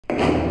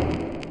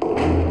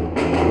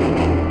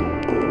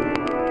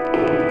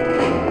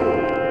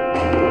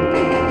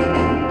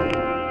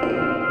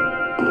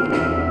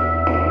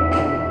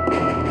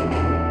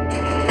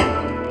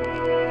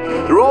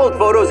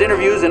photos,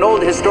 interviews, and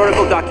old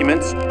historical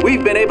documents,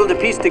 we've been able to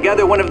piece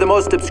together one of the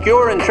most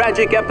obscure and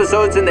tragic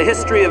episodes in the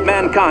history of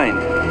mankind.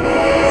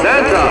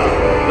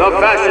 Santa, the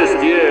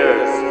fascist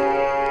years.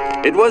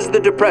 It was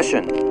the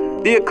Depression.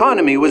 The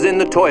economy was in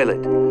the toilet.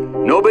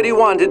 Nobody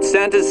wanted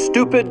Santa's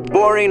stupid,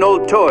 boring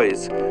old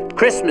toys.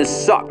 Christmas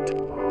sucked.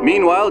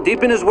 Meanwhile,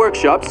 deep in his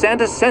workshop,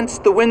 Santa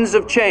sensed the winds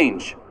of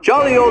change.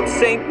 Jolly old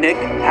Saint Nick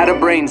had a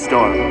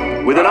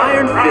brainstorm. With an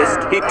iron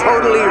fist, he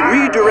totally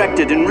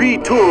redirected and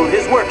retooled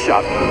his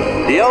workshop.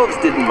 The elves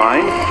didn't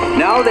mind.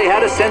 Now they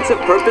had a sense of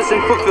purpose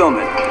and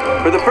fulfillment.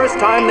 For the first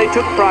time, they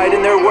took pride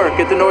in their work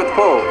at the North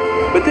Pole.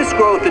 But this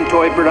growth in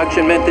toy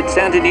production meant that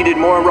Santa needed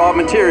more raw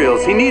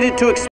materials. He needed to